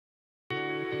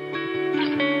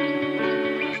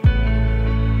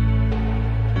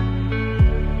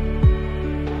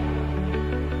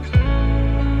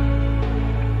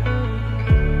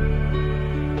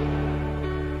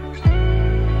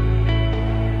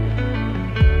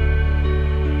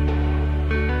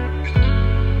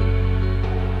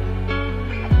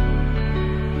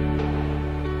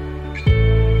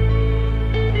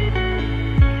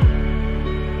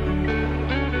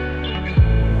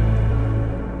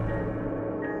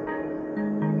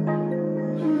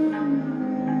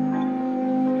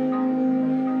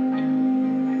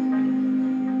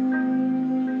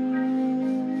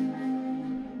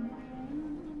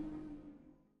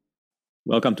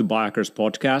Welcome to Biohacker's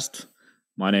podcast.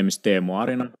 My name is Teemu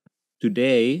Arina.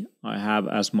 Today, I have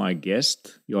as my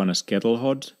guest Johannes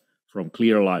Kettelhodt from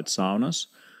Clearlight Saunas.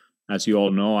 As you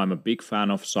all know, I'm a big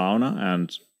fan of sauna,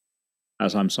 and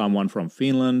as I'm someone from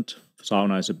Finland,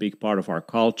 sauna is a big part of our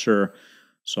culture.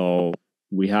 So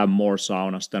we have more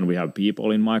saunas than we have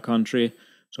people in my country.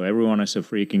 So everyone is a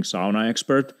freaking sauna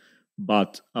expert.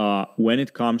 But when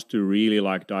it comes to really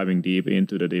like diving deep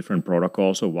into the different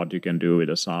protocols of what you can do with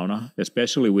a sauna,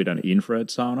 especially with an infrared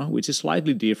sauna, which is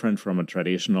slightly different from a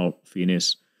traditional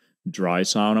Finnish dry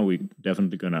sauna, we're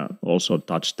definitely going to also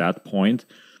touch that point.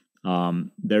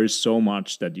 There is so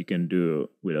much that you can do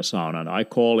with a sauna. And I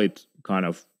call it kind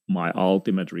of my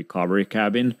ultimate recovery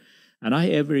cabin. And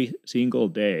every single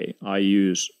day, I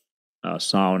use a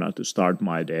sauna to start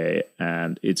my day.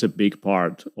 And it's a big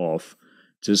part of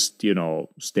just,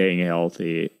 staying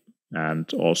healthy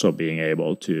and also being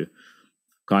able to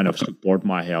kind of support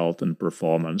my health and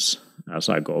performance as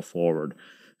I go forward.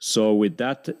 So with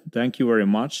that, thank you very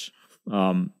much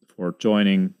for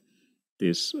joining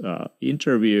this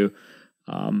interview.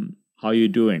 How are you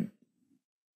doing?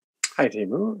 Hi,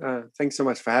 Teemu. Thanks so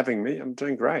much for having me. I'm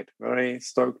doing great. Very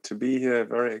stoked to be here.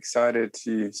 Very excited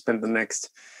to spend the next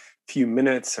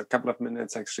a couple of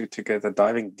minutes actually together,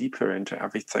 diving deeper into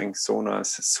everything,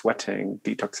 saunas, sweating,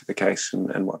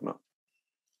 detoxification, and whatnot.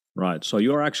 Right. So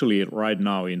you're actually right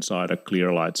now inside a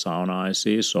Clearlight sauna, I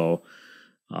see. So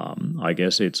I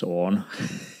guess it's on.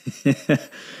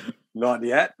 Not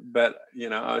yet, but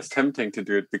I was tempting to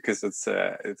do it because it's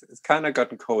kind of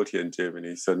gotten cold here in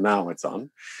Germany, so now it's on.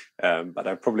 But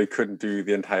I probably couldn't do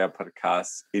the entire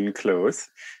podcast in clothes.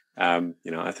 I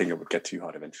think it would get too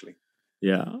hot eventually.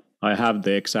 Yeah, I have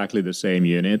exactly the same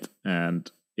unit, and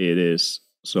it is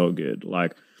so good.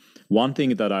 Like, one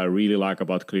thing that I really like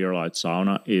about Clearlight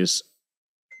Sauna is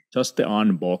just the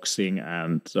unboxing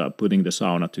and putting the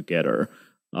sauna together.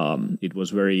 It was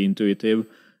very intuitive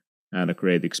and a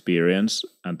great experience,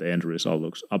 and the end result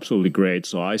looks absolutely great.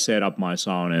 So I set up my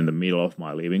sauna in the middle of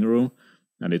my living room,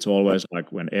 and it's always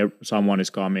like when someone is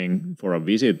coming for a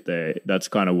visit, that's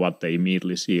kind of what they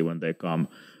immediately see when they come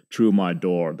through my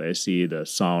door. They see the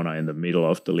sauna in the middle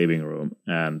of the living room,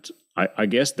 and I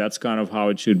guess that's kind of how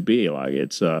it should be. Like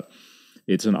it's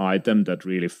an item that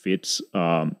really fits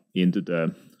into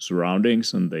the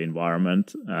surroundings and the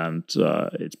environment, and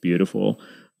it's beautiful.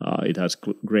 It has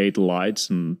great lights,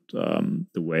 and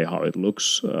the way how it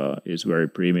looks is very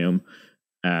premium.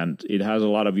 And it has a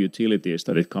lot of utilities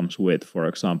that it comes with. For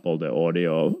example, the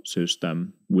audio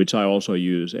system, which I also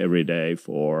use every day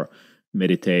for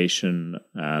meditation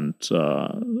and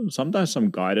sometimes some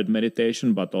guided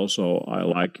meditation, but also I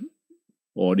like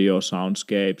audio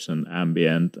soundscapes and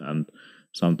ambient and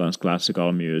sometimes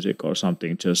classical music or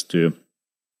something just to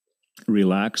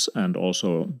relax and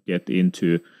also get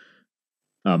into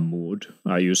a mood.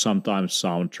 I use sometimes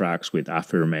soundtracks with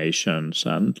affirmations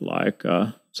and like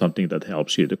something that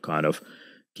helps you to kind of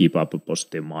keep up a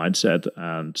positive mindset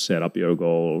and set up your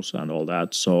goals and all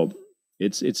that. So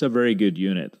it's a very good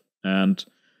unit. And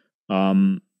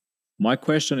my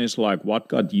question is like, what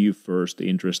got you first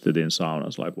interested in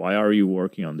saunas? Like, why are you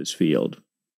working on this field?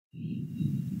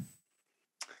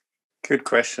 Good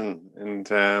question.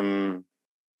 And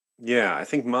I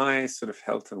think my sort of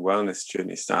health and wellness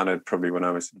journey started probably when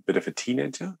I was a bit of a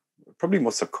teenager, probably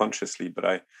more subconsciously,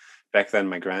 but back then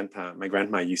my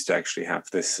grandma used to actually have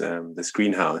this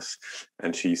greenhouse,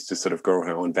 and she used to sort of grow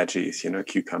her own veggies,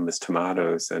 cucumbers,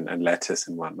 tomatoes, and lettuce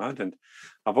and whatnot. And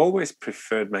I've always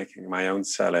preferred making my own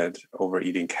salad over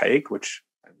eating cake, which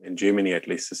in Germany at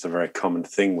least is a very common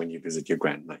thing when you visit your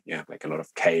grandma. You have like a lot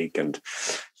of cake and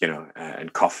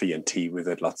and coffee and tea with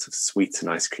it, lots of sweets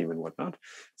and ice cream and whatnot.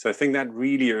 So I think that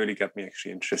really early got me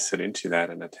actually interested into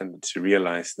that, and I tended to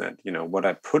realize that what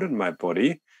I put in my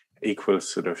body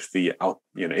equals sort of the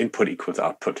input equals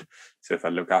output. So if I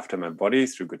look after my body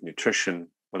through good nutrition,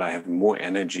 well, I have more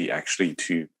energy actually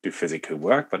to do physical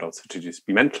work, but also to just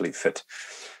be mentally fit.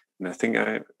 And I think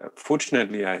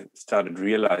fortunately I started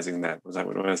realizing that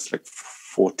when I was like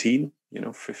 14,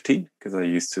 15, because I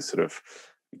used to sort of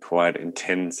be quite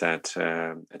intense at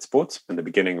sports. In the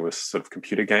beginning, it was sort of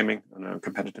computer gaming on a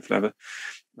competitive level,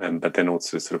 but then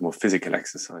also sort of more physical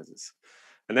exercises.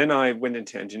 And then I went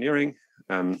into engineering.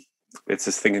 It's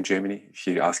this thing in Germany. If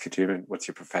you ask a German, what's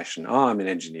your profession? Oh, I'm an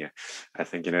engineer. I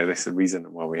think, there's a reason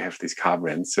why we have these car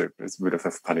brands. So it's a bit of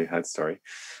a funny head story.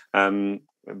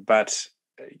 But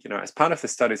as part of the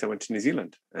studies, I went to New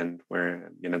Zealand, and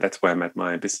that's where I met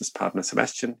my business partner,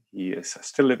 Sebastian. He is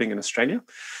still living in Australia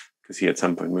because he at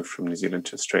some point moved from New Zealand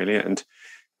to Australia. And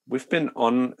we've been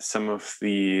on some of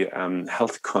the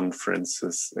health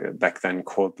conferences back then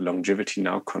called Longevity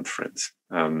Now Conference.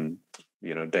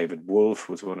 David Wolf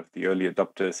was one of the early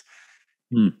adopters.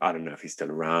 I don't know if he's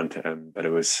still around, but it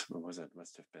was, what was it?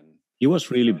 Must have been. He was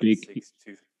really big.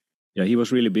 Yeah, he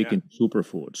was really big in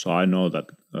superfood. So I know that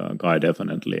guy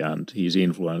definitely, and his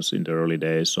influence in the early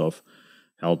days of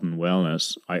health and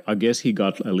wellness. I guess he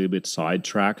got a little bit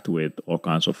sidetracked with all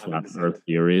kinds of flat 100%. Earth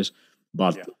theories,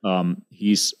 but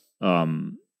his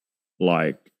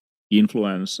like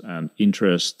influence and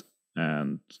interest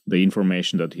and the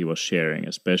information that he was sharing,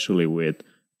 especially with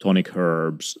tonic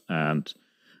herbs and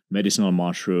medicinal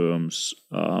mushrooms,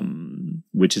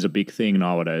 which is a big thing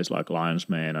nowadays, like lion's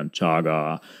mane and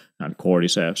chaga and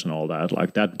cordyceps and all that.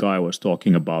 Like that guy was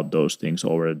talking about those things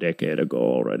over a decade ago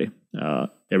already.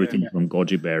 Everything from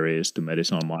goji berries to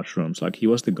medicinal mushrooms. Like he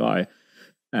was the guy,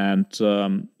 and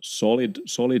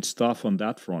solid stuff on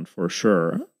that front for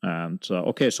sure. And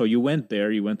so you went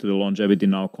there. You went to the Longevity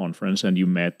Now conference, and you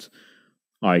met,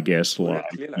 I guess, like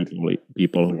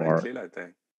people who are Clearlight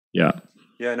there. Yeah.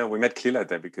 Yeah, no, we met Clearlight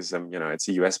there because it's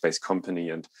a US-based company,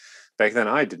 and back then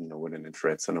I didn't know what an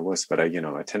infrared sauna was, but I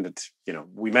attended.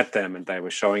 We met them, and they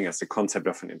were showing us the concept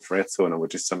of an infrared sauna,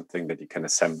 which is something that you can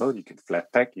assemble, you can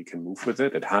flat pack, you can move with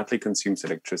it. It hardly consumes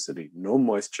electricity, no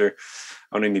moisture,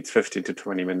 only needs 15 to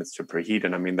 20 minutes to preheat,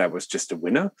 and that was just a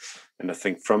winner. And I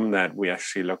think from that we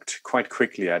actually looked quite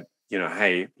quickly at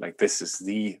hey, like this is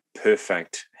the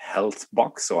perfect health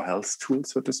box or health tool,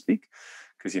 so to speak.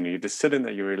 Because you just sit in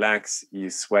there, you relax,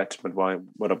 you sweat, but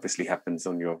what obviously happens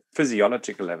on your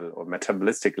physiological level or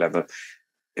metabolistic level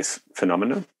is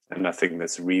phenomenal. And I think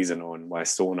that's the reason on why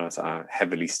saunas are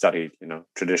heavily studied,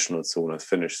 traditional saunas,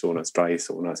 Finnish saunas, dry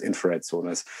saunas, infrared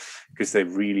saunas, because they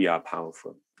really are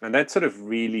powerful. And that sort of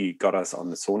really got us on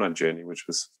the sauna journey, which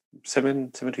was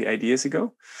 7 to 8 years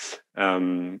ago.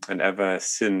 And ever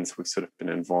since, we've sort of been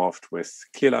involved with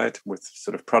Clearlight, with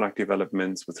sort of product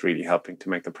developments, with really helping to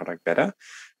make the product better.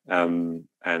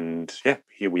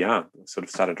 Here we are. We've sort of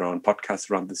started our own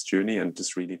podcast around this journey and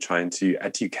just really trying to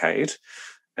educate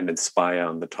and inspire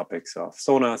on the topics of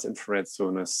saunas, infrared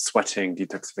saunas, sweating,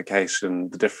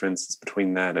 detoxification, the differences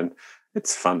between that. And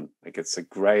it's fun. Like it's a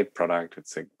great product.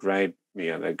 It's a great,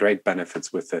 there are great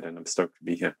benefits with it. And I'm stoked to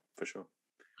be here for sure.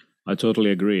 I totally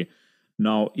agree.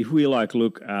 Now, if we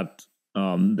look at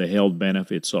the health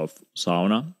benefits of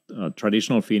sauna,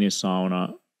 traditional Finnish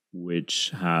sauna,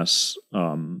 which has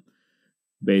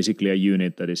basically a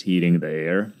unit that is heating the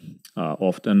air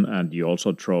often, and you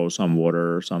also throw some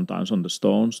water sometimes on the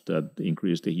stones that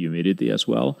increase the humidity as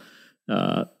well.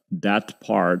 That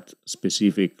part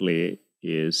specifically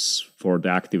is for the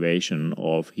activation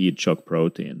of heat shock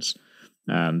proteins.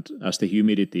 And as the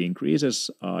humidity increases,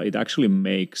 it actually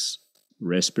makes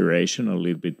respiration a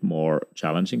little bit more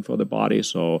challenging for the body.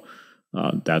 So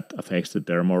that affects the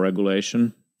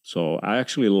thermoregulation. So I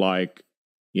actually like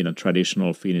in a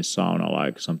traditional Finnish sauna,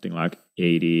 like something like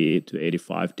 80 to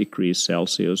 85 degrees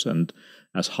Celsius and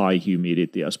as high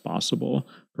humidity as possible,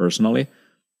 personally.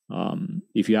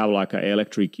 If you have like an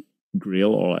electric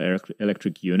grill or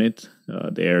electric unit,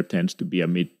 the air tends to be a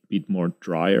bit more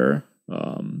drier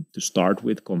to start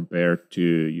with compared to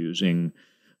using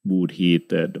wood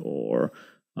heated or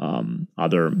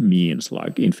other means.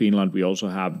 Like in Finland, we also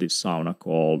have this sauna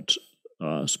called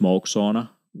smoke sauna,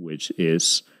 which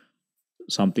is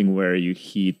something where you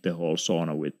heat the whole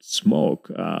sauna with smoke,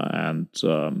 and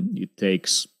it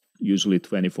takes usually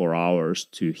 24 hours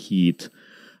to heat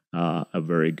a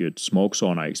very good smoke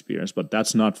sauna experience. But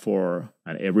that's not for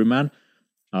an everyman,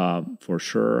 for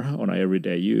sure, on an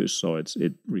everyday use. So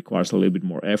it requires a little bit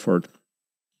more effort.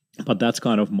 But that's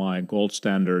kind of my gold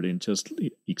standard in just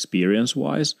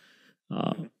experience-wise.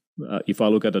 If I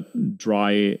look at a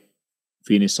dry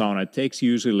Finnish sauna, it takes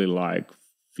usually like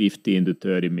 15 to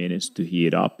 30 minutes to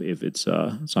heat up if it's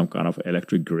some kind of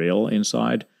electric grill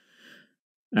inside.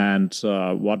 And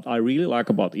what I really like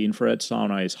about infrared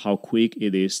sauna is how quick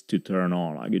it is to turn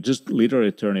on. Like you just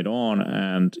literally turn it on,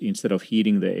 and instead of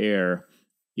heating the air,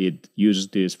 it uses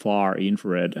this far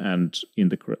infrared. And in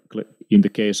the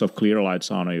case of Clearlight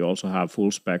sauna, you also have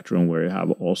full spectrum, where you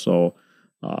have also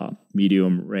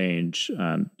medium range,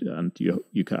 and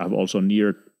you can have also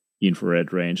near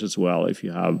infrared range as well if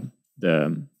you have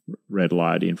the red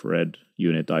light infrared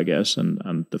unit, I guess,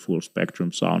 and the full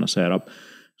spectrum sauna setup.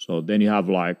 So then you have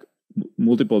like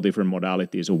multiple different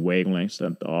modalities of wavelengths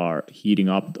that are heating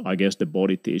up, I guess, the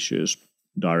body tissues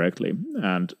directly.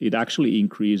 And it actually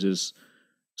increases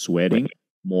sweating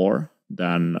more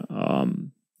than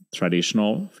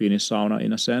traditional Finnish sauna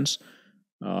in a sense.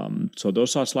 So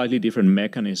those are slightly different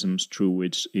mechanisms through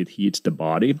which it heats the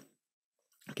body.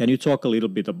 Can you talk a little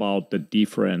bit about the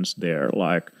difference there?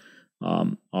 Like,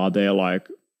 are there like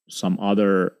some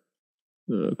other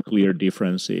clear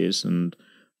differences and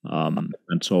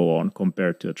so on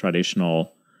compared to a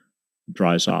traditional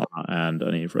dry sauna and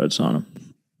an infrared sauna?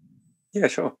 Yeah,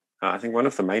 sure. I think one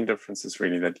of the main differences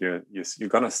really that you're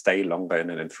going to stay longer in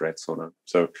an infrared sauna.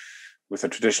 So with a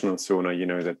traditional sauna, you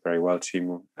know that very well,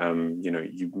 Timo.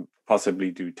 You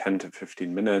possibly do 10 to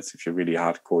 15 minutes. If you're really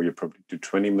hardcore, you probably do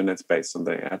 20 minutes based on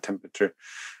the air temperature.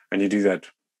 And you do that,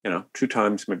 2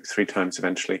 times, maybe 3 times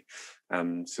eventually.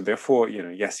 So therefore,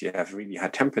 yes, you have really high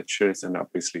temperatures, and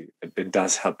obviously it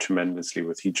does help tremendously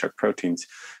with heat shock proteins.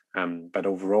 But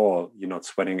overall, you're not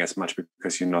sweating as much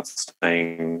because you're not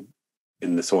staying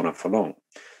in the sauna for long.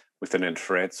 With an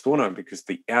infrared sauna, because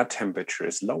the air temperature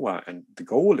is lower, and the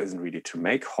goal isn't really to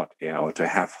make hot air or to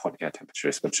have hot air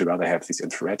temperatures, but to rather have these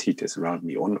infrared heaters around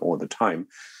me on all the time,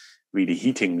 really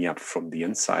heating me up from the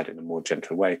inside in a more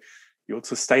gentle way. You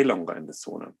also stay longer in the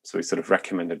sauna. So we sort of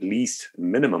recommend at least a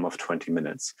minimum of 20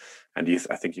 minutes. And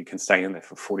I think you can stay in there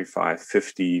for 45,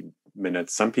 50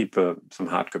 minutes. Some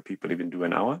hardcore people even do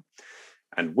an hour.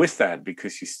 And with that,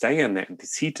 because you stay in there and the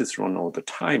heaters run all the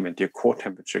time and your core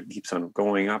temperature keeps on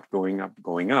going up,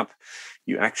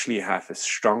 you actually have a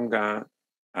stronger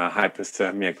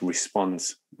hypothermic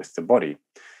response with the body.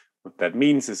 What that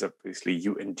means is obviously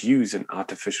you induce an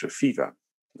artificial fever.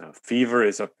 Now, fever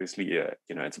is obviously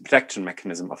it's a protection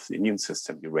mechanism of the immune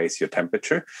system. You raise your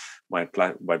temperature, white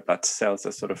blood cells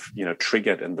are sort of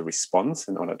triggered in the response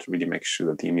in order to really make sure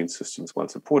that the immune system is well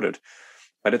supported.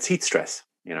 But it's heat stress,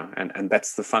 and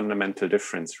that's the fundamental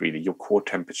difference, really. Your core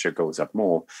temperature goes up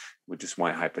more, which is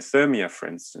why hypothermia, for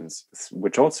instance,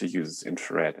 which also uses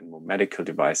infrared and more medical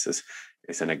devices,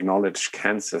 is an acknowledged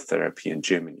cancer therapy in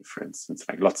Germany, for instance.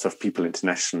 Like lots of people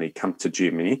internationally come to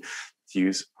Germany to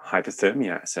use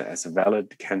hypothermia as a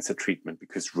valid cancer treatment,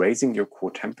 because raising your core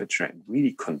temperature and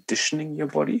really conditioning your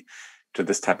body to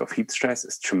this type of heat stress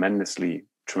is tremendously,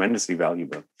 tremendously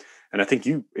valuable. And I think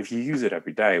if you use it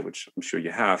every day, which I'm sure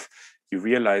you have, you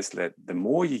realize that the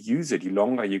more you use it, the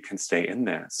longer you can stay in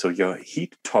there. So your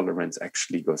heat tolerance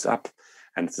actually goes up.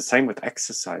 And it's the same with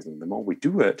exercising. The more we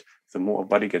do it, the more our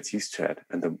body gets used to it,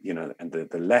 and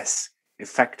the less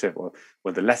effective or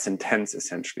the less intense,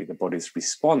 essentially, the body's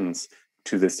response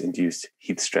to this induced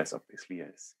heat stress obviously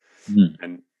is.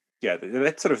 And yeah,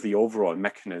 that's sort of the overall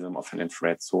mechanism of an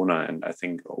infrared sauna. And I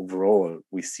think overall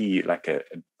we see like a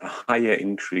higher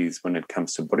increase when it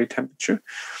comes to body temperature.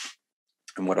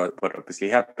 And what obviously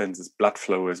happens is blood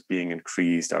flow is being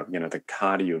increased, or the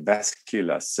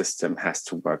cardiovascular system has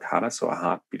to work harder, so our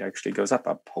heartbeat actually goes up,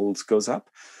 our pulse goes up.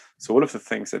 So all of the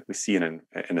things that we see in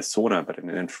a sauna, but in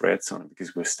an infrared sauna,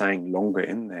 because we're staying longer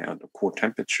in there and the core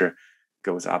temperature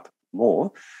goes up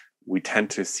more, we tend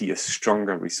to see a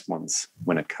stronger response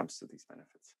when it comes to these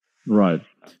benefits. Right.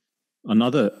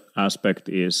 Another aspect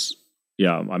is,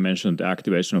 I mentioned the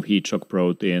activation of heat shock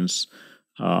proteins.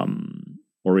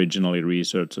 Originally,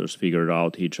 researchers figured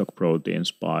out heat shock proteins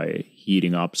by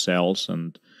heating up cells,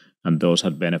 and those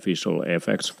had beneficial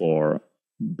effects for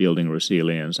building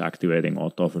resilience, activating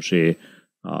autophagy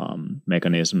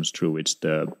mechanisms through which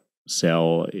the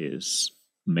cell is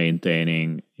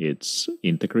maintaining its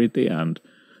integrity. And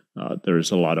there is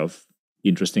a lot of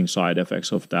interesting side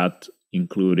effects of that,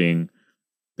 including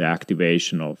the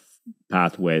activation of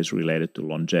pathways related to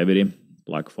longevity,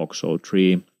 like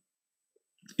FOXO3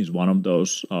 is one of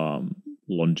those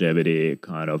longevity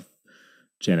kind of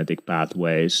genetic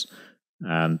pathways.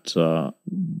 And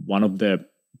one of the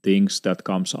things that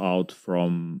comes out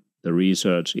from the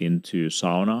research into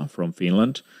sauna from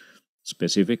Finland,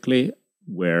 specifically,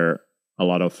 where a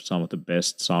lot of some of the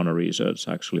best sauna research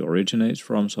actually originates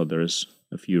from. So there's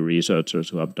a few researchers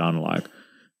who have done like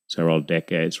several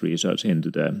decades research into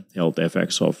the health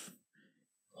effects of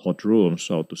hot rooms,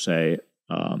 so to say,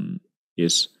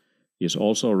 is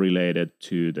also related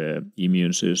to the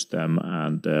immune system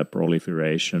and the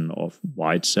proliferation of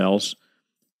white cells.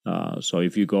 So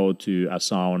if you go to a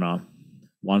sauna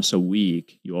once a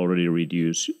week, you already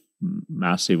reduce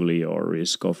massively your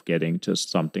risk of getting just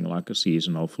something like a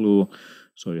seasonal flu.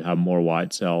 So you have more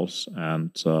white cells,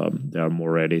 and they are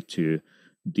more ready to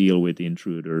deal with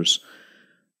intruders.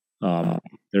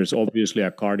 There's obviously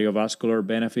a cardiovascular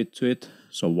benefit to it.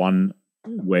 So one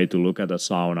way to look at a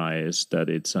sauna is that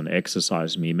it's an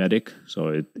exercise mimetic. So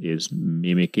it is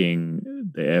mimicking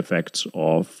the effects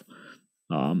of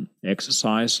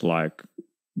exercise, like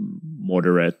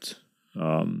moderate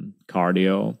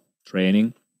cardio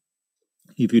training.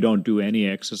 If you don't do any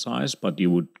exercise, but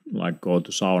you would like go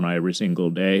to sauna every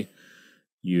single day,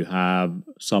 you have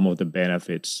some of the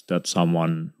benefits that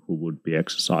someone who would be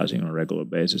exercising on a regular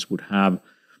basis would have.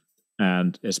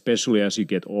 And especially as you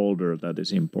get older, that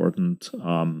is important.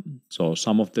 So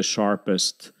some of the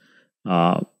sharpest,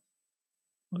 I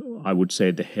would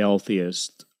say the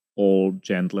healthiest old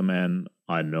gentlemen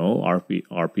I know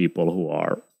are people who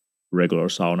are regular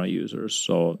sauna users.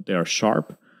 So they are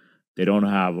sharp. They don't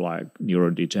have like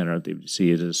neurodegenerative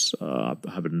diseases. I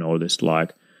haven't noticed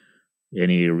like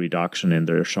any reduction in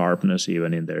their sharpness,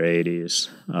 even in their 80s.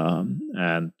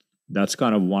 And that's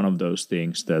kind of one of those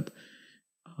things that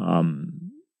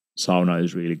sauna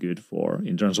is really good for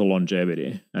in terms of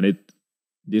longevity. And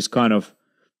this kind of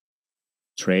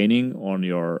training on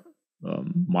your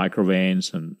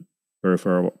microveins and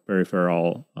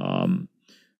peripheral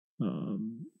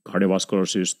cardiovascular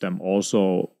system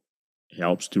also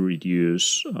helps to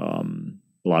reduce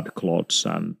blood clots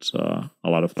and a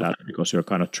lot of that, because you're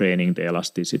kind of training the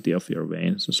elasticity of your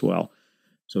veins as well.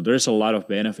 So there's a lot of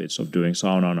benefits of doing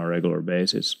sauna on a regular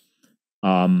basis.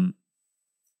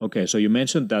 Okay, so you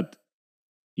mentioned that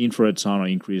infrared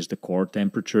sauna increases the core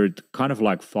temperature. It kind of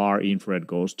like far infrared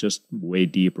goes just way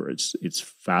deeper. It's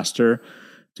faster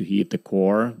to heat the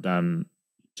core than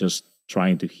just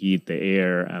trying to heat the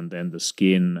air and then the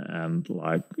skin and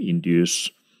like induce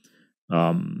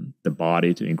the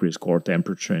body to increase core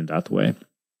temperature in that way.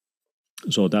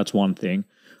 So that's one thing.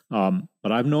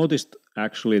 But I've noticed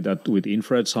actually that with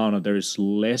infrared sauna, there is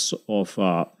less of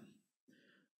a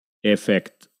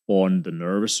effect on the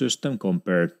nervous system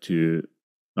compared to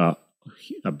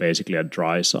basically a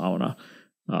dry sauna.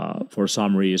 For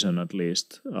some reason, at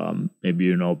least, maybe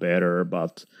you know better,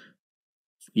 but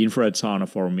infrared sauna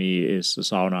for me is a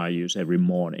sauna I use every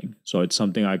morning. So it's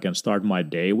something I can start my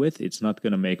day with. It's not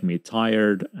going to make me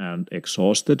tired and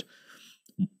exhausted.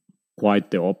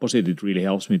 Quite the opposite. It really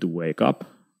helps me to wake up.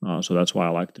 So that's why I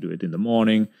like to do it in the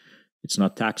morning. It's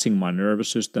not taxing my nervous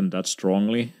system that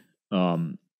strongly.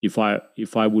 If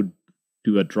I would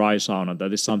do a dry sauna,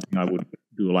 that is something I would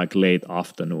do like late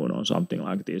afternoon or something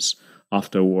like this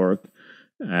after work.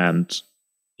 And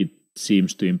it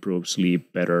seems to improve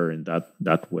sleep better in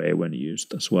that way when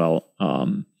used as well.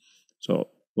 So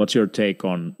what's your take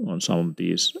on some of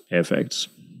these effects?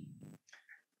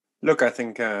 Look, I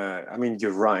think,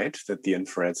 you're right that the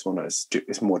infrared sauna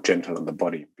is more gentle on the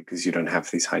body because you don't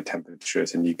have these high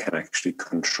temperatures and you can actually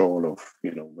control of,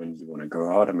 when you want to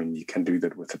go out. I mean, you can do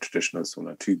that with a traditional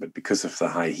sauna too, but because of the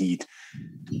high heat,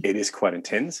 it is quite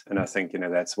intense. And I think,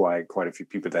 that's why quite a few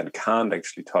people that can't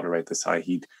actually tolerate this high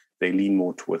heat, they lean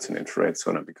more towards an infrared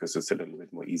sauna because it's a little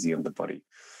bit more easy on the body.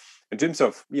 In terms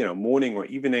of, morning or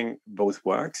evening, both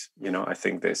works. I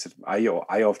think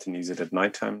I often use it at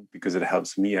nighttime because it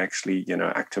helps me actually,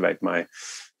 activate my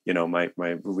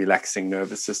relaxing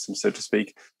nervous system, so to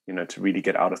speak, to really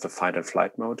get out of the fight or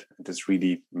flight mode and just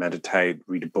really meditate,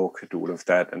 read a book, do all of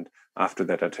that. And after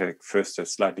that, I take first a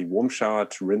slightly warm shower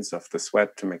to rinse off the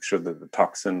sweat to make sure that the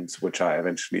toxins, which are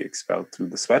eventually expelled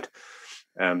through the sweat,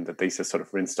 that these are sort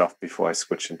of rinsed off before I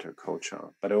switch into a cold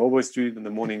shower. But I always do it in the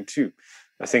morning too.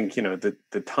 I think,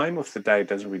 the time of the day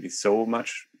doesn't really so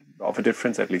much of a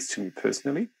difference, at least to me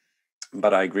personally.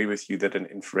 But I agree with you that an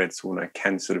infrared sauna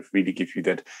can sort of really give you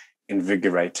that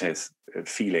invigorated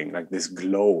feeling, like this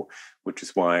glow, which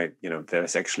is why,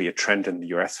 there's actually a trend in the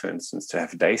US, for instance, to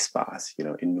have day spas,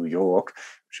 in New York,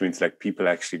 which means like people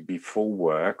actually before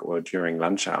work or during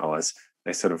lunch hours,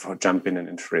 they sort of jump in an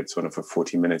infrared sauna for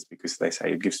 40 minutes because they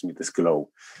say it gives me this glow,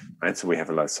 right? So we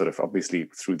have a lot sort of, obviously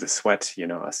through the sweat,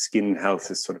 our skin health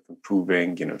is sort of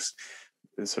improving,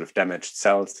 sort of damaged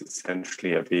cells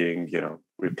essentially are being,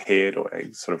 repaired or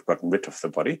sort of gotten rid of the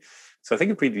body. So I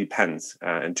think it really depends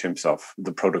in terms of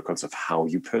the protocols of how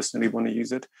you personally want to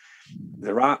use it.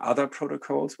 There are other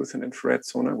protocols with an infrared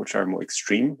sauna which are more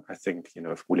extreme. I think,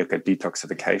 if we look at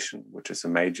detoxification, which is a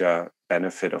major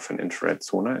benefit of an infrared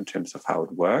sauna in terms of how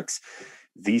it works,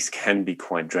 these can be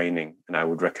quite draining. And I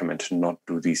would recommend to not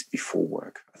do these before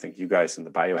work. I think you guys in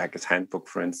the Biohackers Handbook,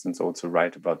 for instance, also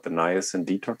write about the niacin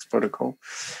detox protocol,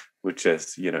 which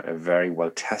is, a very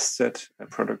well-tested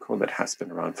protocol that has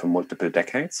been around for multiple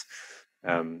decades.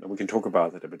 We can talk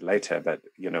about it a bit later, but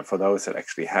for those that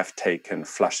actually have taken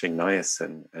flushing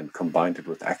niacin and combined it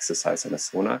with exercise in a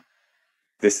sauna,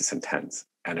 this is intense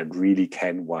and it really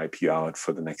can wipe you out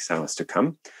for the next hours to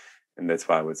come. And that's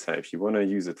why I would say if you want to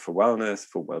use it for wellness,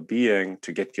 for well-being,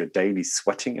 to get your daily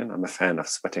sweating in, I'm a fan of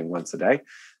sweating once a day,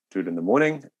 do it in the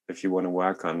morning. If you want to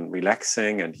work on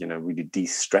relaxing and really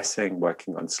de-stressing,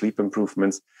 working on sleep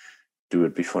improvements, do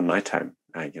it before nighttime.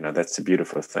 That's the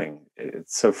beautiful thing.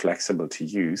 It's so flexible to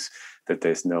use that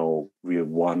there's no real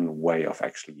one way of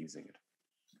actually using it.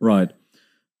 Right.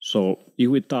 So if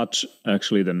we touch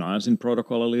actually the niacin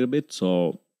protocol a little bit,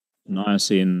 so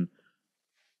niacin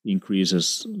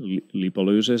increases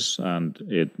lipolysis, and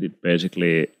it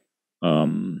basically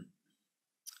and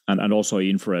also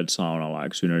infrared sauna,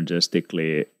 like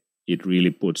synergistically, it really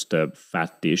puts the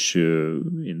fat tissue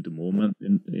into movement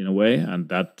in a way, and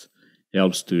that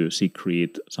helps to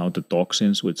secrete some of the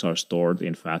toxins which are stored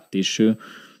in fat tissue.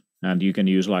 And you can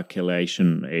use like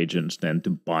chelation agents then to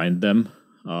bind them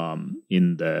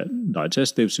in the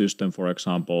digestive system, for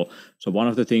example. So one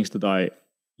of the things that I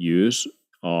use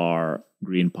are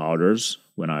green powders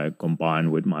when I combine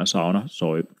with my sauna.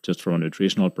 So just from a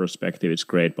nutritional perspective, it's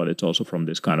great, but it's also from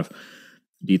this kind of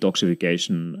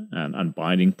detoxification and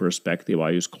binding perspective. I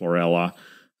use chlorella.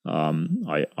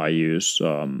 I use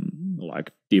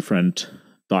like different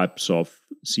types of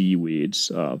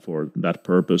seaweeds for that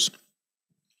purpose.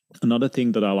 Another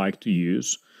thing that I like to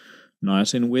use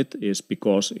niacin with is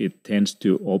because it tends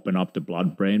to open up the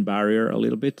blood-brain barrier a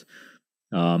little bit.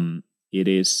 It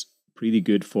is pretty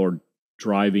good for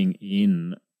driving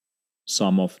in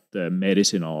some of the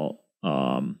medicinal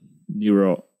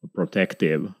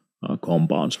neuroprotective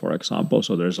compounds, for example.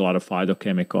 So there's a lot of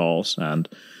phytochemicals and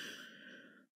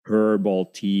herbal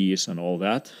teas and all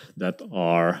that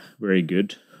are very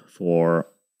good for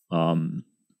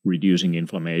reducing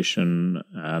inflammation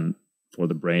and for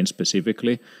the brain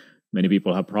specifically. Many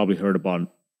people have probably heard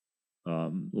about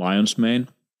lion's mane,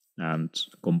 and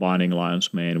combining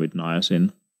lion's mane with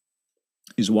niacin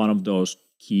is one of those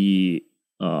key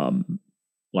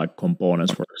like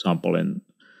components, for example, in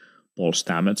Paul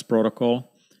Stamets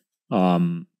protocol,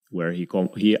 where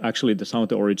he actually, some of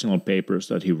the original papers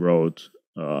that he wrote,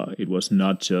 it was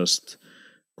not just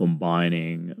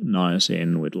combining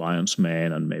niacin with lion's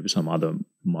mane and maybe some other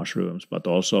mushrooms, but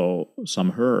also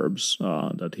some herbs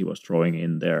that he was throwing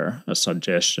in there as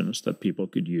suggestions that people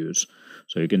could use.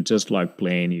 So you can just like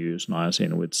plain use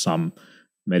niacin with some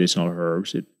medicinal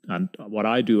herbs. And what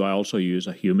I do, I also use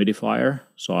a humidifier.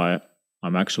 So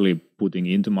I'm actually putting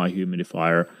into my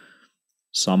humidifier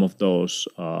some of those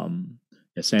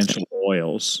essential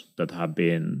oils that have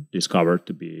been discovered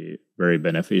to be very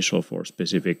beneficial for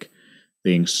specific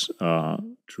things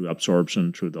through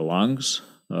absorption through the lungs.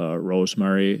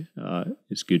 Rosemary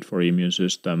is good for immune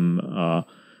system.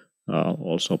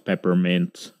 Also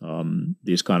peppermint,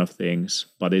 these kind of things.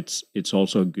 But it's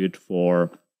also good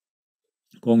for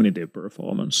cognitive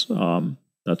performance.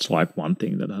 That's like one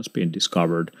thing that has been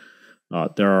discovered.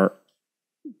 There are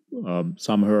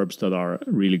some herbs that are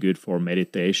really good for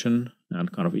meditation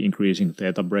and kind of increasing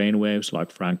theta brain waves,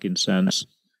 like frankincense,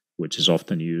 which is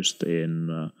often used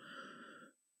in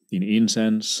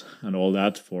incense and all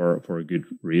that for a good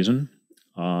reason.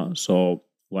 So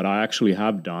what I actually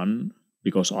have done,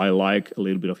 because I like a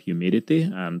little bit of humidity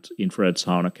and infrared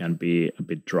sauna can be a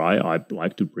bit dry, I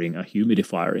like to bring a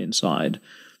humidifier inside.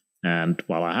 And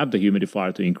while I have the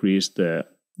humidifier to increase the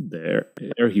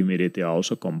air humidity, I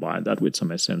also combine that with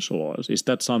some essential oils. Is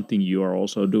that something you are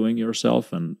also doing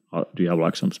yourself? And do you have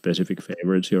like some specific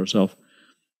favorites yourself?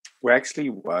 We're actually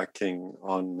working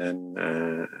on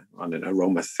an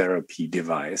aromatherapy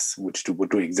device, which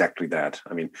would do exactly that.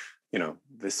 I mean,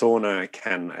 the sauna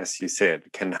can, as you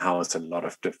said, can house a lot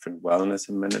of different wellness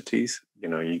amenities.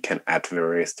 You can add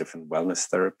various different wellness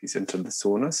therapies into the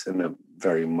saunas in a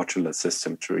very modular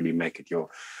system to really make it your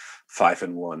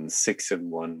 5-in-1,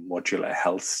 6-in-1 modular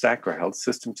health stack or health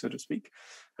system, so to speak.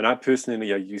 And I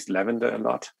personally, I use lavender a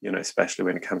lot, especially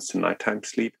when it comes to nighttime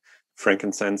sleep.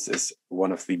 Frankincense is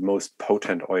one of the most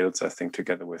potent oils, I think,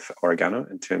 together with oregano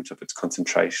in terms of its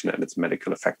concentration and its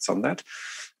medical effects on that.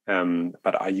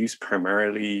 But I use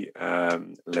primarily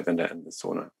lavender in the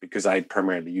sauna because I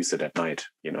primarily use it at night,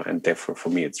 and therefore for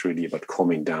me, it's really about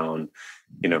calming down,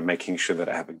 making sure that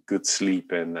I have a good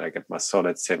sleep and that I get my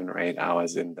solid 7 or 8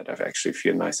 hours in, that I actually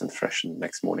feel nice and fresh in the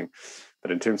next morning. But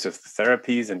in terms of the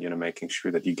therapies and, making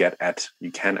sure that you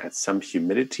can add some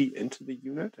humidity into the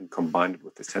unit and combine it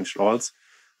with essential oils,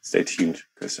 stay tuned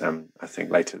because I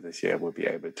think later this year we'll be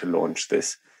able to launch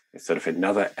this. It's sort of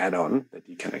another add-on that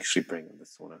you can actually bring in the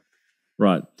sauna.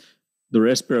 Right. The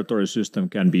respiratory system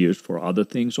can be used for other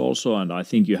things also. And I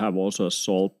think you have also a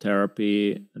salt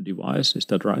therapy device. Is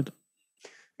that right?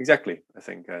 Exactly. I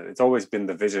think it's always been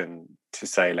the vision to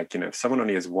say, if someone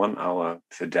only has 1 hour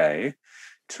per day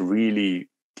to really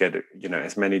get,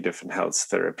 as many different health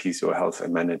therapies or health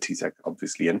amenities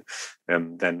obviously in,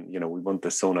 then, we want the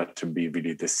sauna to be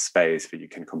really this space where you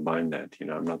can combine that.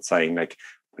 I'm not saying we'll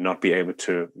not be able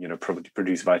to, probably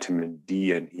produce vitamin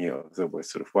D in here, so we're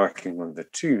sort of working on the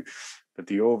two. But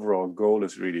the overall goal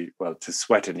is really, to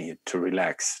sweat in here, to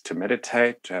relax, to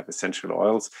meditate, to have essential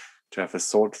oils, to have a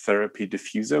salt therapy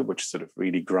diffuser, which sort of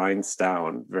really grinds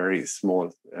down very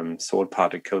small salt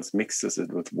particles, mixes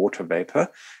it with water vapor,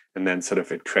 and then sort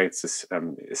of it creates this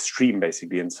a stream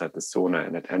basically inside the sauna,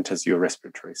 and it enters your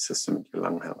respiratory system and your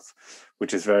lung health,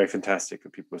 which is very fantastic for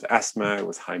people with asthma,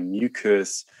 with high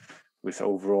mucus, with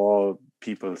overall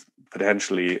people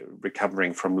potentially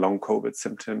recovering from long COVID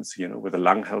symptoms, with the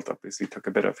lung health obviously took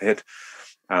a bit of a hit.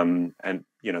 And, then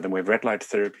we have red light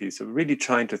therapy. So we're really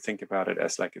trying to think about it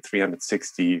as like a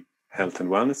 360 health and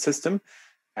wellness system.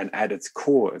 And at its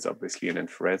core is obviously an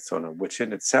infrared sauna, which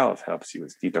in itself helps you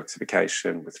with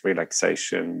detoxification, with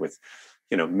relaxation, with,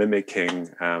 mimicking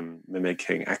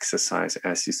exercise,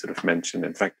 as you sort of mentioned.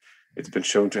 In fact, it's been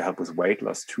shown to help with weight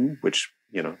loss too, which,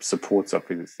 supports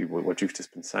obviously what you've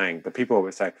just been saying. But people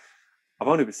always say, I've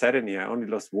only been sat in here, I only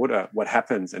lost water. What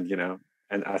happens? And,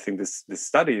 and I think these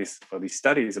studies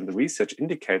and the research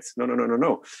indicates,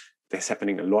 no. There's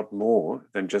happening a lot more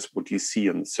than just what you see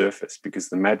on the surface, because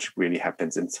the magic really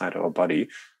happens inside our body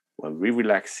when we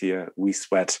relax here, we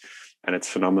sweat, and it's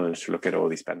phenomenal to look at all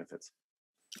these benefits.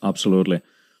 Absolutely.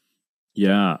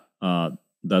 Yeah, that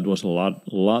was a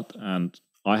lot. And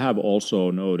I have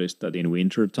also noticed that in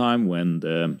wintertime, when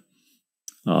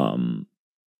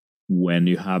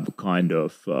you have kind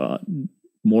of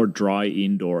more dry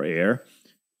indoor air,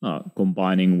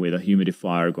 combining with a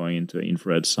humidifier going into an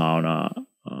infrared sauna,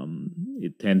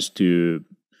 it tends to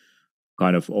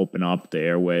kind of open up the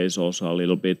airways also a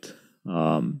little bit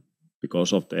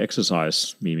because of the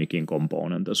exercise mimicking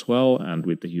component as well. And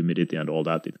with the humidity and all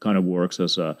that, it kind of works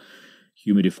as a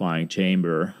humidifying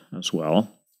chamber as well.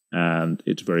 And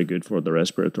it's very good for the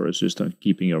respiratory system,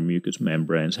 keeping your mucous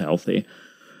membranes healthy.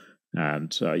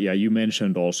 And you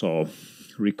mentioned also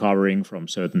recovering from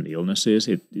certain illnesses.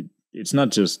 It's not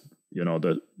just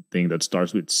the thing that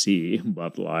starts with C,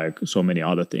 but like so many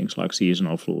other things like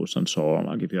seasonal flus and so on.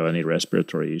 Like if you have any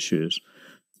respiratory issues,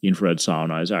 infrared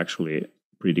sauna is actually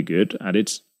pretty good.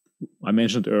 And I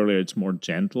mentioned earlier, it's more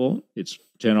gentle. It's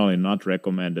generally not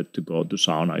recommended to go to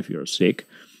sauna if you're sick.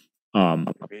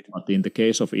 But in the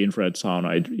case of infrared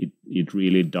sauna, it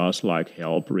really does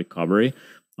help recovery.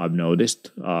 I've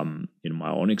noticed in my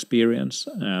own experience,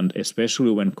 and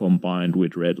especially when combined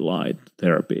with red light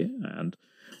therapy. And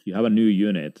you have a new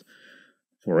unit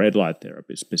for red light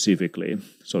therapy specifically.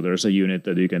 So there's a unit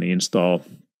that you can install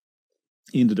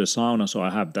into the sauna. So I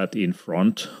have that in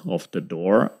front of the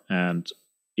door, and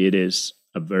it is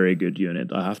a very good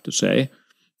unit, I have to say.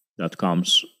 That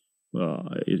comes,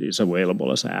 it is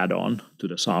available as an add-on to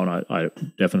the sauna. I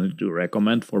definitely do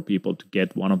recommend for people to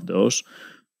get one of those.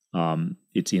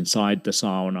 It's inside the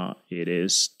sauna. It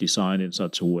is designed in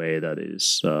such a way that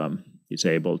is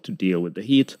able to deal with the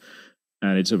heat,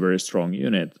 and it's a very strong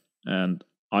unit. And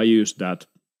I use that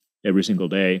every single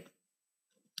day.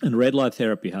 And red light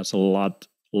therapy has a lot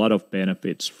of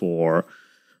benefits for.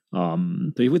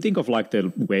 So if we think of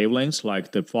the wavelengths,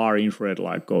 like the far infrared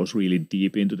light goes really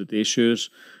deep into the tissues,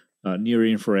 near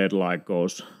infrared light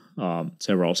goes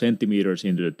several centimeters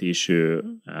into the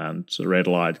tissue, and red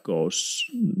light goes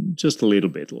just a little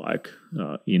bit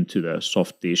into the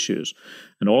soft tissues.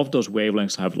 And all of those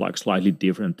wavelengths have slightly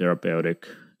different therapeutic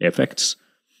effects.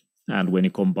 And when you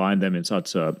combine them in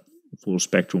such a full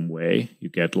spectrum way, you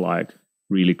get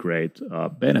really great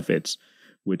benefits.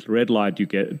 With red light, you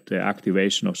get the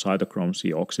activation of cytochrome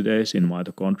C oxidase in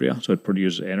mitochondria, so it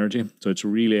produces energy. So it's a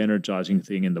really energizing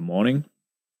thing in the morning.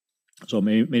 So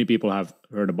many people have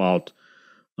heard about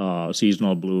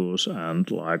seasonal blues and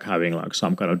having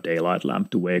some kind of daylight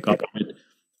lamp to wake up with.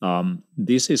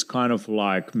 This is kind of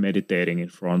like meditating in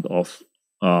front of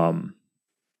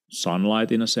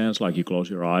sunlight in a sense. You close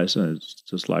your eyes and it's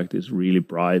just this really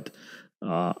bright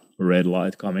red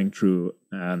light coming through,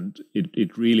 and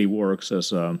it really works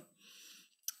as a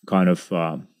kind of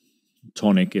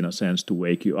tonic in a sense to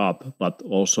wake you up, but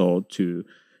also to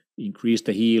increase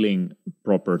the healing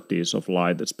properties of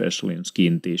light, especially in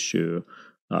skin tissue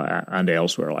and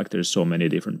elsewhere. There's so many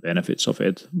different benefits of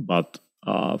it. But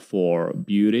for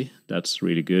beauty, that's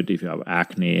really good. If you have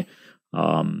acne,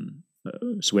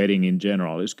 sweating in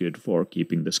general is good for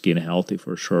keeping the skin healthy,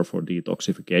 for sure, for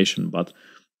detoxification. But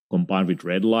combined with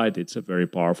red light, it's a very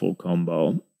powerful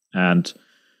combo. And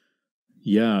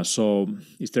so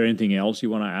is there anything else you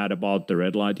want to add about the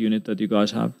red light unit that you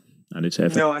guys have and its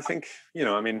effect? No, I think,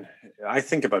 I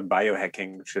think about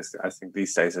biohacking, which is, I think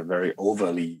these days a very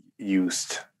overly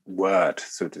used word,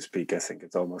 so to speak. I think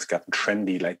it's almost gotten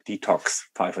trendy, like detox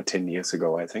 5 or 10 years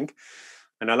ago, I think.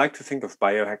 And I like to think of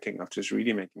biohacking of just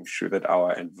really making sure that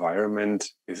our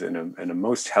environment is in a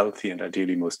most healthy and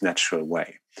ideally most natural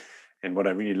way. And what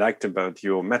I really liked about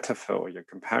your metaphor, your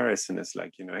comparison is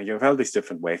like, you have all these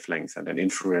different wavelengths, and an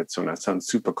infrared sauna sounds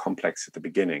super complex at the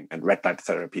beginning, and red light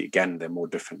therapy, again, they're more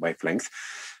different wavelengths.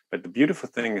 But the beautiful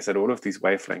thing is that all of these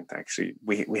wavelengths, actually,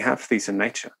 we have these in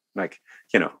nature. Like,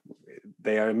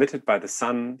 they are emitted by the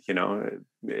sun.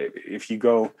 If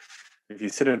you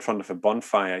sit in front of a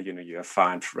bonfire, you have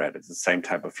far infrared. It's the same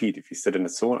type of heat. If you sit in a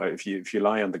sauna, if you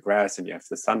lie on the grass and you have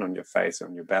the sun on your face or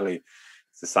on your belly,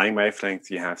 it's the same wavelength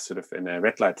you have sort of in a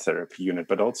red light therapy unit,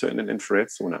 but also in an infrared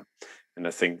sauna. And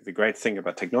I think the great thing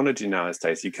about technology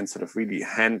nowadays, you can sort of really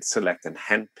hand select and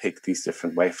hand pick these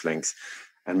different wavelengths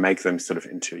and make them sort of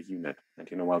into a unit.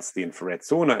 And, whilst the infrared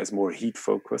sauna is more heat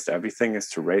focused, everything is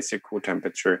to raise your core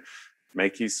temperature,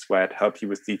 make you sweat, help you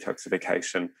with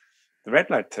detoxification. The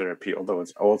red light therapy, although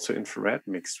it's also infrared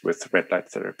mixed with red light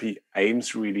therapy,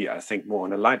 aims really, I think, more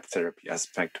on a light therapy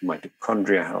aspect to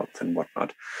mitochondria health and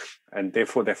whatnot. And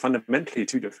therefore, they're fundamentally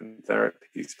two different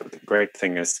therapies. But the great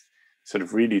thing is sort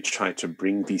of really try to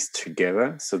bring these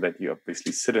together so that you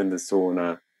obviously sit in the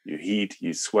sauna, you heat,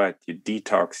 you sweat, you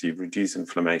detox, you reduce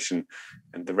inflammation.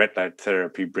 And the red light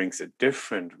therapy brings a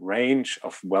different range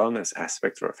of wellness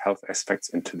aspects or of health aspects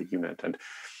into the unit. And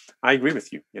I agree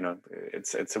with you.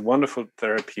 It's a wonderful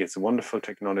therapy. It's a wonderful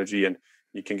technology, and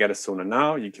you can get a sauna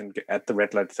now. You can add the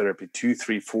red light therapy 2,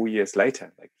 3, 4 years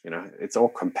later. It's all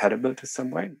compatible to some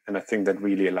way, and I think that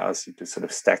really allows you to sort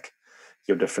of stack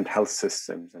your different health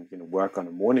systems and work on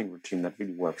a morning routine that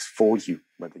really works for you.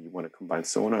 Whether you want to combine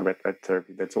sauna, red light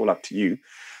therapy, that's all up to you.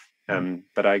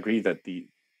 But I agree that the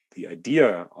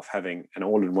idea of having an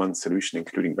all-in-one solution,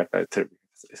 including red light therapy,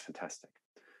 is fantastic.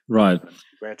 Right. I'm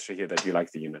glad to hear that you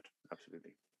like the unit.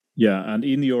 Absolutely. Yeah, and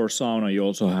in your sauna, you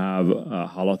also have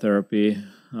a halotherapy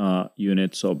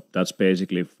unit. So that's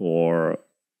basically for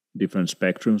different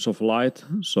spectrums of light.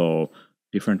 So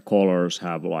different colors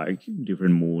have like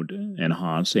different mood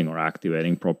enhancing or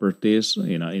activating properties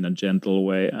in a gentle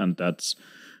way, and that's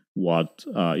what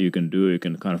you can do. You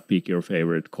can kind of pick your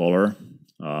favorite color.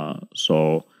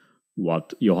 So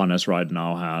what Johannes right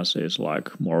now has is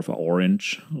like more of an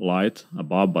orange light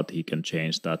above, but he can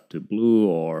change that to blue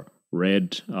or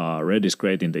red. Red is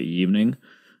great in the evening.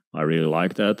 I really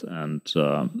like that, and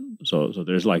so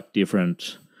there's like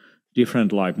different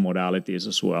like modalities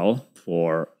as well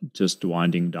for just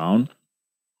winding down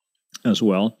as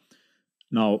well.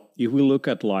 Now, if we look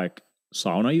at like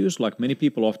sauna use, like many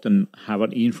people often have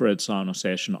an infrared sauna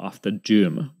session after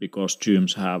gym, because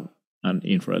gyms have an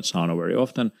infrared sauna very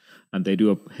often, and they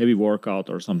do a heavy workout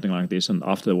or something like this, and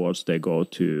afterwards they go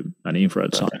to an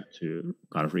infrared sauna to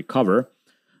kind of recover.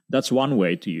 That's one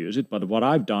way to use it, but what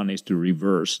I've done is to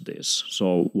reverse this.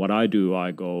 So what I do,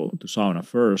 I go to sauna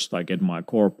first, I get my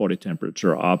core body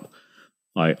temperature up,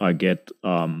 I get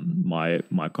my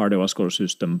cardiovascular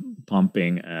system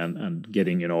pumping and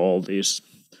getting all these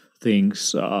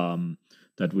things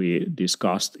that we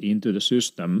discussed into the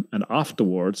system. And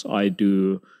afterwards, I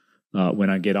do, when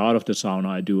I get out of the sauna,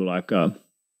 I do like a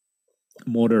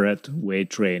moderate weight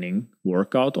training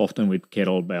workout, often with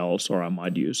kettlebells, or I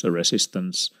might use a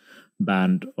resistance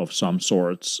band of some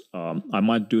sorts. I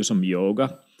might do some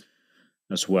yoga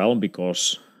as well,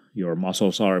 because your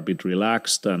muscles are a bit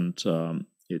relaxed, and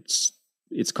it's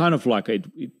kind of like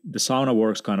the sauna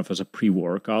works kind of as a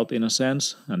pre-workout in a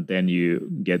sense, and then you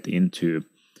get into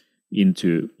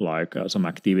like some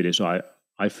activity. So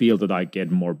I feel that I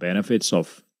get more benefits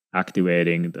of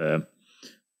activating the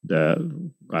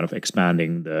kind of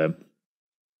expanding the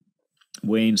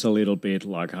veins a little bit,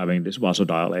 like having this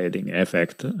vasodilating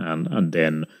effect, and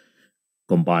then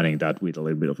combining that with a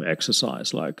little bit of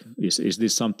exercise. Like, is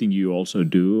this something you also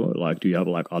do? Like, do you have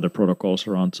like other protocols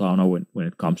around sauna when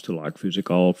it comes to like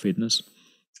physical fitness?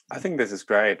 I think this is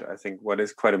great. I think what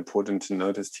is quite important to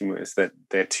notice, Timo, is that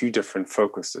there are two different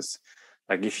focuses.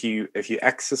 Like if you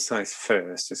exercise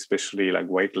first, especially like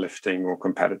weightlifting or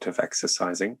competitive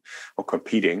exercising or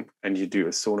competing, and you do a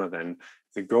sauna, then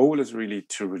the goal is really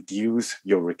to reduce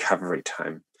your recovery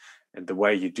time. And the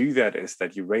way you do that is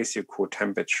that you raise your core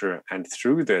temperature, and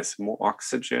through this, more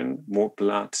oxygen, more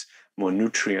blood, more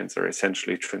nutrients are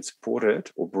essentially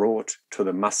transported or brought to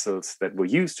the muscles that were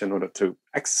used in order to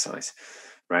exercise,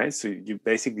 right? So you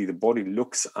basically, the body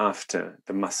looks after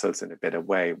the muscles in a better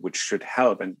way, which should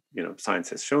help. And, science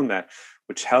has shown that,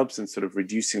 which helps in sort of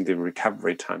reducing the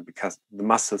recovery time, because the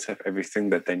muscles have everything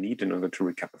that they need in order to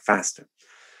recover faster.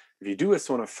 If you do a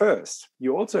sauna first,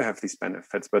 you also have these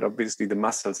benefits, but obviously the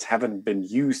muscles haven't been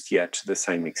used yet to the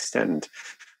same extent,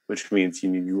 which means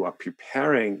you are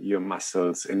preparing your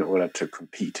muscles in order to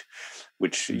compete,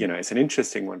 which is an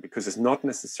interesting one, because it's not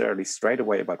necessarily straight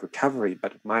away about recovery,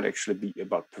 but it might actually be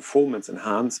about performance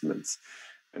enhancements.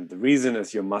 And the reason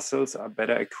is your muscles are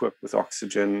better equipped with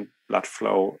oxygen, blood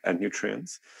flow, and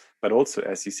nutrients. But also,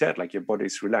 as you said, like your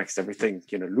body's relaxed, everything,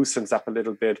 loosens up a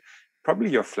little bit. Probably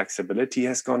your flexibility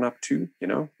has gone up too,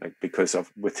 like because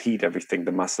of with heat, everything,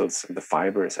 the muscles and the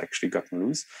fiber has actually gotten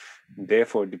loose. And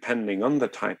therefore, depending on the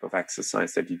type of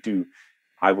exercise that you do,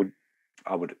 I would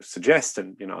suggest,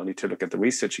 and I'll need to look at the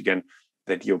research again,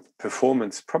 that your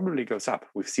performance probably goes up.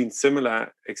 We've seen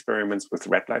similar experiments with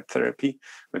red light therapy,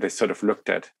 where they sort of looked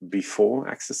at before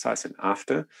exercise and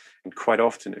after. And quite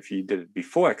often, if you did it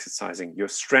before exercising, your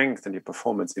strength and your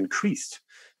performance increased.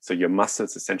 So your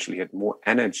muscles essentially had more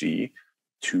energy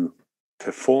to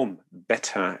perform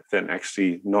better than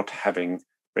actually not having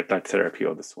red light therapy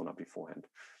or the sauna beforehand.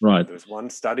 Right. There was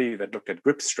one study that looked at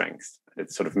grip strength.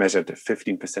 It sort of measured a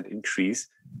 15% increase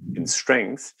in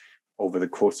strength over the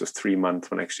course of 3 months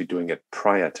when actually doing it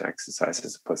prior to exercise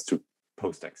as opposed to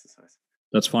post-exercise.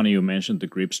 That's funny you mentioned the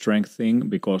grip strength thing,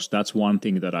 because that's one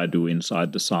thing that I do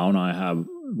inside the sauna. I have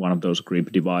one of those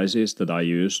grip devices that I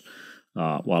use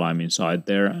while I'm inside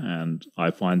there, and I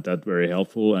find that very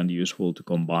helpful and useful to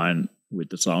combine with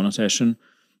the sauna session.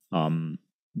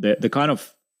 The kind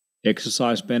of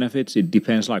exercise benefits, it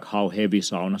depends like how heavy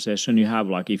sauna session you have.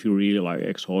 Like if you really like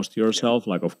exhaust yourself,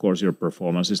 like of course your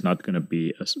performance is not going to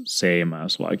be as same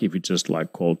as like if you just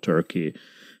like cold turkey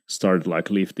start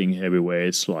like lifting heavy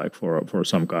weights like for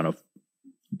some kind of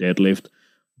deadlift.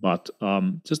 But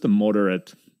just a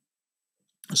moderate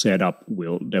setup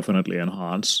will definitely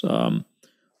enhance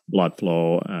blood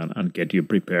flow and get you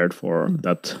prepared for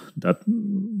that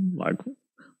like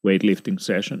weightlifting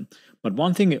session. But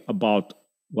one thing about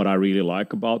what I really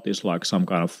like about is like some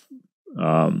kind of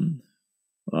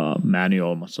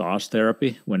manual massage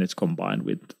therapy when it's combined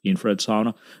with infrared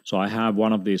sauna. So I have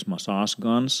one of these massage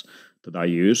guns that I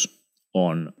use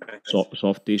on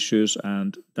soft tissues,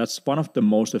 and that's one of the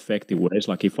most effective ways.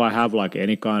 Like if I have like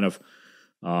any kind of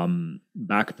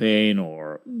back pain,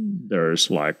 or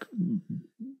there's like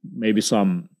maybe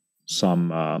some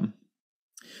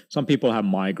people have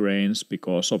migraines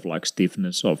because of like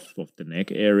stiffness of the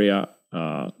neck area,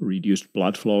 reduced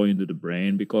blood flow into the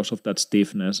brain because of that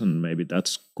stiffness, and maybe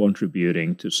that's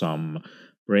contributing to some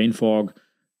brain fog.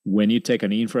 When you take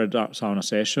an infrared sauna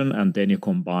session and then you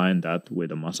combine that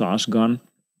with a massage gun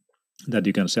that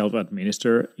you can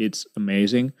self-administer, it's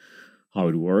amazing how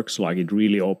it works. Like it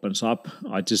really opens up.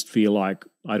 I just feel like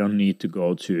I don't need to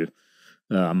go to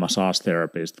a massage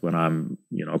therapist when I'm,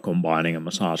 combining a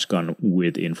massage gun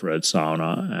with infrared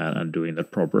sauna and doing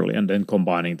that properly, and then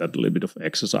combining that a little bit of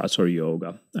exercise or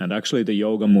yoga. And actually the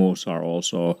yoga moves are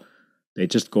also, they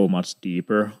just go much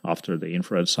deeper after the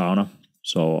infrared sauna.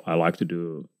 So I like to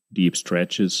do deep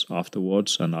stretches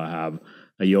afterwards, and I have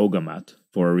a yoga mat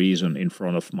for a reason in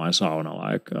front of my sauna,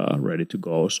 like ready to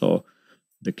go. So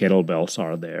the kettlebells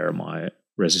are there, my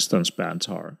resistance bands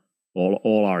are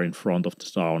all are in front of the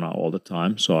sauna all the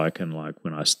time, so I can like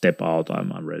when I step out,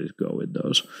 I'm ready to go with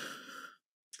those.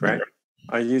 Right.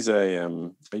 I use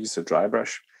a dry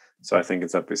brush, so I think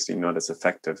it's obviously not as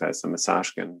effective as a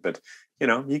massage gun, but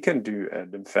you can do a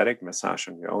lymphatic massage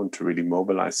on your own to really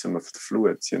mobilize some of the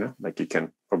fluids. Like you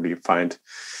can probably find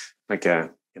like a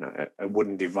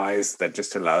wooden device that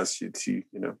just allows you to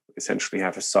essentially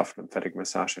have a soft lymphatic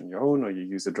massage on your own, or you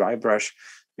use a dry brush.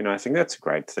 I think that's a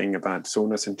great thing about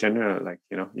saunas in general. Like,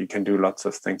 you can do lots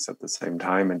of things at the same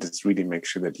time and just really make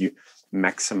sure that you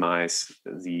maximize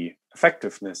the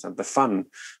effectiveness and the fun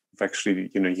of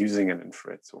actually, using an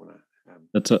infrared sauna.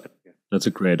 That's a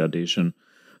great addition.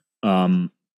 Now,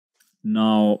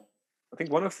 I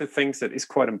think one of the things that is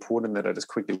quite important that I just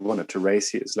quickly wanted to raise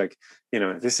here is like,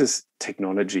 this is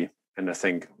technology. And I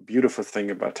think beautiful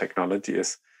thing about technology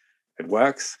is it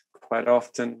works quite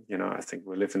often. I think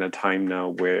we live in a time now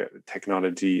where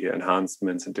technology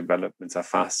enhancements and developments are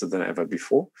faster than ever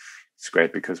before. It's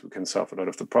great because we can solve a lot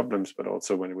of the problems, but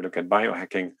also when we look at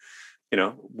biohacking,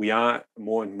 we are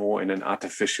more and more in an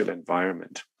artificial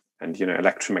environment. And,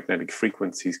 electromagnetic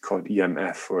frequencies called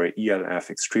EMF or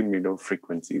ELF, extremely low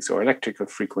frequencies, or electrical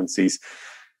frequencies,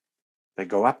 they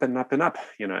go up and up and up,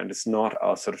 and it's not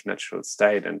our sort of natural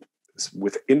state. And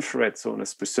with infrared sauna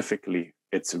specifically,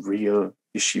 it's a real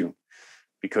issue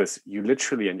because you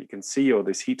literally, and you can see all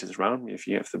these heaters around me if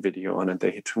you have the video on, and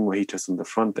they hit 2 more heaters on the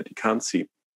front that you can't see.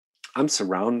 I'm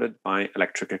surrounded by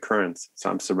electrical currents. So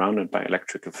I'm surrounded by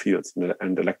electrical fields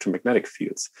and electromagnetic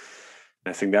fields.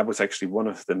 And I think that was actually one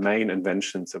of the main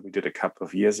inventions that we did a couple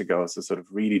of years ago. So sort of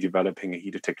really developing a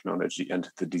heater technology and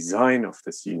the design of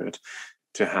this unit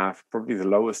to have probably the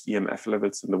lowest EMF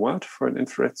levels in the world for an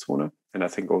infrared sauna. And I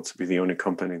think also be the only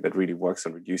company that really works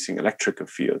on reducing electrical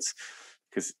fields,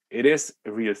 because it is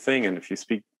a real thing. And if you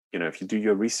speak if you do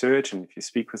your research and if you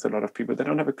speak with a lot of people, they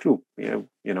don't have a clue.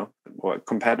 Or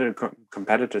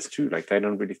competitors too. Like they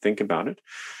don't really think about it.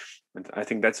 And I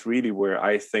think that's really where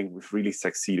I think we've really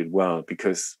succeeded well,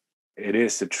 because it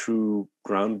is a true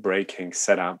groundbreaking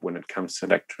setup when it comes to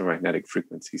electromagnetic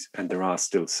frequencies. And there are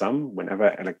still some,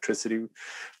 whenever electricity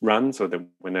runs or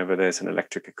whenever there's an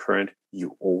electric current,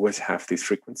 you always have this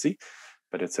frequency.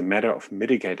 But it's a matter of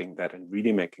mitigating that and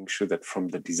really making sure that from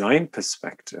the design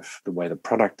perspective, the way the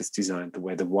product is designed, the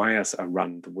way the wires are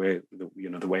run, the way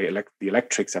the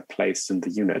electrics are placed in the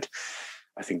unit,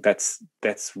 I think that's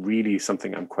really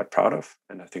something I'm quite proud of.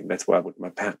 And I think that's why I would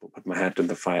put my hand in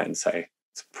the fire and say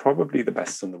it's probably the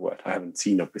best in the world. I haven't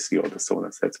seen, obviously, all the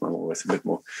saunas. That's why I'm always a bit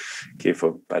more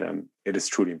careful. But it is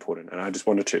truly important. And I just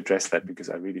wanted to address that because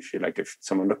I really feel like if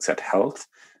someone looks at health,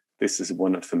 this is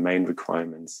one of the main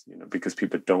requirements, because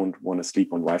people don't want to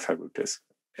sleep on Wi-Fi routers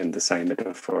in the same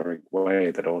metaphoric way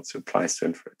that also applies to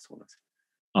infrared saunas.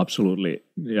 Absolutely.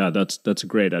 Yeah, that's a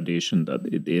great addition, that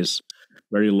it is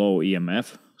very low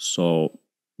EMF. So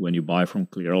when you buy from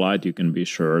Clearlight, you can be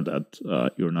sure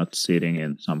that you're not sitting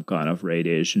in some kind of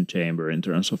radiation chamber in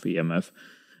terms of EMF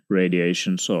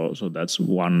radiation. So that's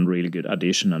one really good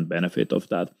addition and benefit of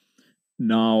that.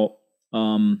 Now,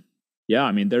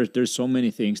 there's so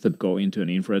many things that go into an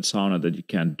infrared sauna that you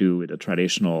can't do with a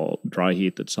traditional dry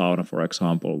heated sauna. For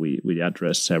example, we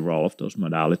addressed several of those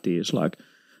modalities, like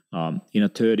in a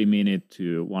 30-minute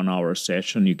to 1 hour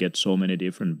session, you get so many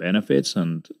different benefits,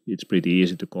 and it's pretty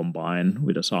easy to combine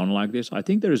with a sauna like this. I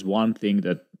think there is one thing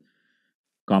that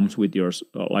comes with your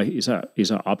is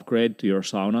an upgrade to your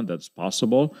sauna that's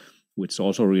possible, which is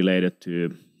also related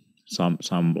to some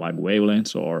like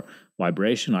wavelengths or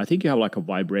vibration. I think you have like a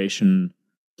vibration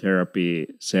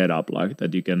therapy setup like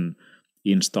that you can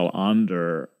install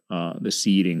under the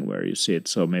seating where you sit.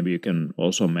 So maybe you can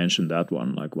also mention that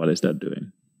one. Like, what is that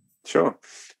doing? Sure.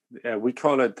 We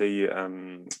call it the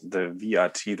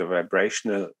VRT, the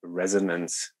vibrational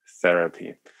resonance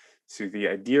therapy. So the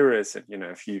idea is that,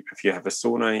 if you have a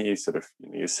sauna, you sort of,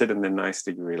 you sit in there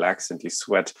nicely, you relax and you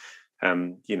sweat,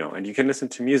 and you can listen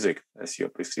to music, as you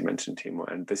obviously mentioned,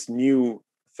 Timo. And this new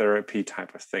therapy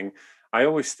type of thing, I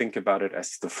always think about it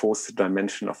as the fourth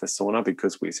dimension of a sauna,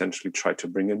 because we essentially try to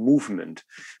bring in movement,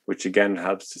 which again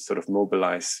helps to sort of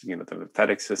mobilize, the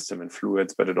lymphatic system and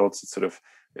fluids, but it also sort of,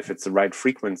 if it's the right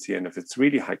frequency and if it's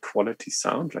really high quality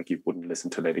sound, like you wouldn't listen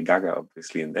to Lady Gaga,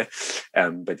 obviously, in there,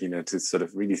 but, to sort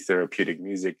of really therapeutic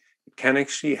music, it can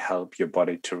actually help your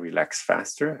body to relax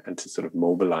faster and to sort of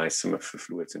mobilize some of the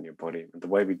fluids in your body. And the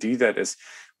way we do that is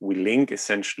we link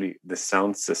essentially the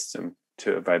sound system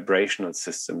to a vibrational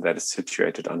system that is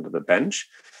situated under the bench.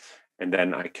 And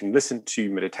then I can listen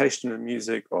to meditational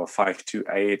music or 5 to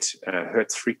 8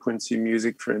 hertz frequency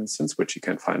music, for instance, which you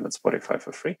can find on Spotify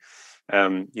for free.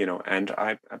 And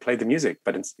I play the music,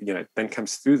 but it then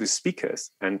comes through the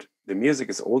speakers, and the music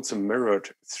is also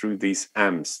mirrored through these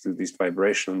amps, through these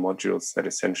vibrational modules that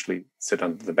essentially sit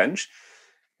under the bench.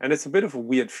 And it's a bit of a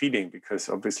weird feeling because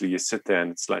obviously you sit there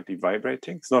and it's slightly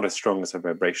vibrating. It's not as strong as a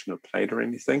vibrational plate or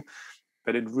anything,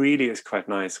 but it really is quite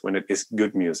nice when it is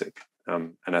good music.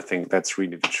 And I think that's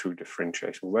really the true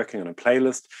differentiation. We're working on a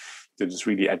playlist to just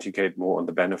really educate more on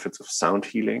the benefits of sound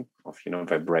healing, of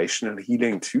vibrational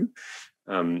healing too.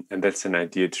 And that's an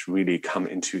idea to really come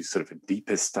into sort of a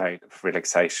deeper state of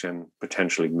relaxation,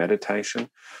 potentially meditation.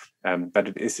 But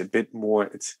it is a bit more,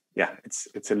 it's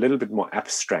a little bit more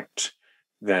abstract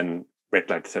than red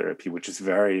light therapy, which is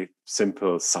very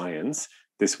simple science.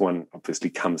 This one obviously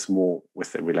comes more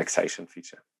with a relaxation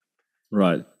feature.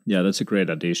 Right. Yeah, that's a great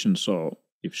addition. So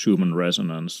if Schumann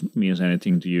resonance means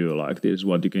anything to you, like this is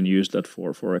what you can use that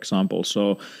for example.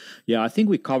 So yeah, I think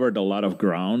we covered a lot of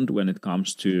ground when it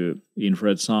comes to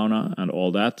infrared sauna and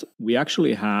all that. We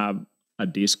actually have a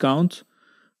discount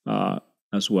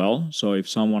as well. So if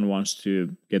someone wants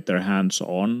to get their hands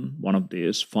on one of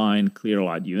these fine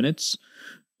Clearlight units,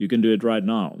 you can do it right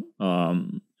now.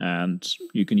 And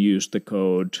you can use the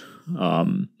code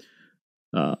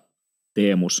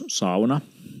Teemu's Sauna.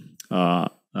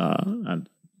 And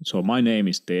so my name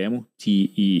is Teemu,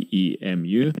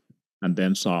 Teemu, and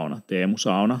then Sauna, Teemu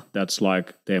Sauna. That's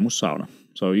like Teemu's Sauna.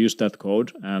 So use that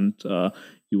code and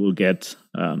you will get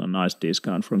a nice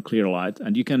discount from Clearlight.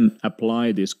 And you can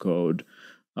apply this code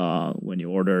when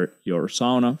you order your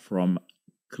sauna from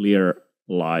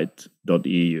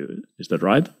clearlight.eu. Is that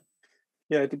right?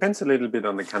 Yeah, it depends a little bit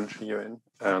on the country you're in.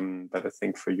 But I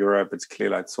think for Europe, it's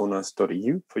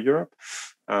clearlightsaunas.eu for Europe.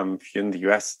 If you're in the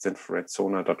US, it's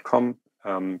infraredsauna.com.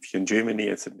 If you're in Germany,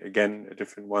 it's again a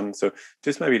different one. So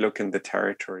just maybe look in the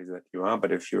territory that you are.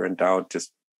 But if you're in doubt,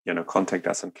 just contact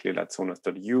us on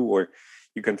clearlightsaunas.eu, or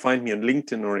You can find me on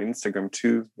LinkedIn or Instagram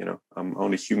too. I'm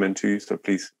only human too, so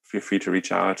please feel free to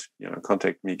reach out.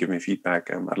 Contact me, give me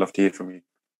feedback. I'd love to hear from you.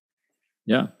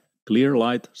 Yeah,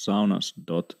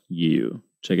 clearlightsaunas.eu.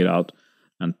 Check it out.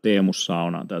 And Teemu's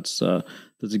Sauna. That's a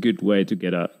good way to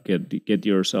get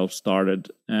yourself started.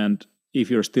 And if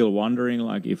you're still wondering,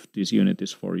 like if this unit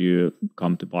is for you,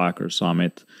 come to Biohacker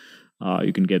Summit.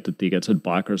 You can get the tickets at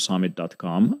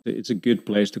biohackersummit.com. It's a good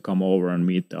place to come over and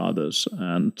meet the others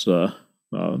and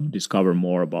discover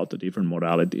more about the different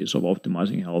modalities of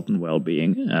optimizing health and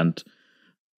well-being. And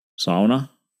sauna,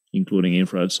 including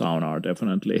infrared sauna, are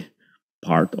definitely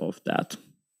part of that.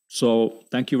 So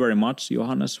thank you very much,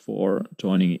 Johannes, for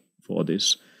joining for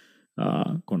this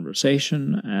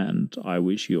conversation. And I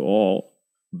wish you all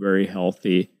a very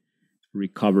healthy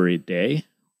recovery day,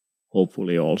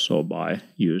 hopefully also by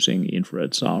using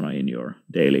infrared sauna in your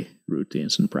daily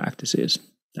routines and practices.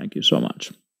 Thank you so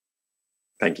much.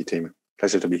 Thank you, Timo.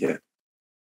 Pleasure to be here.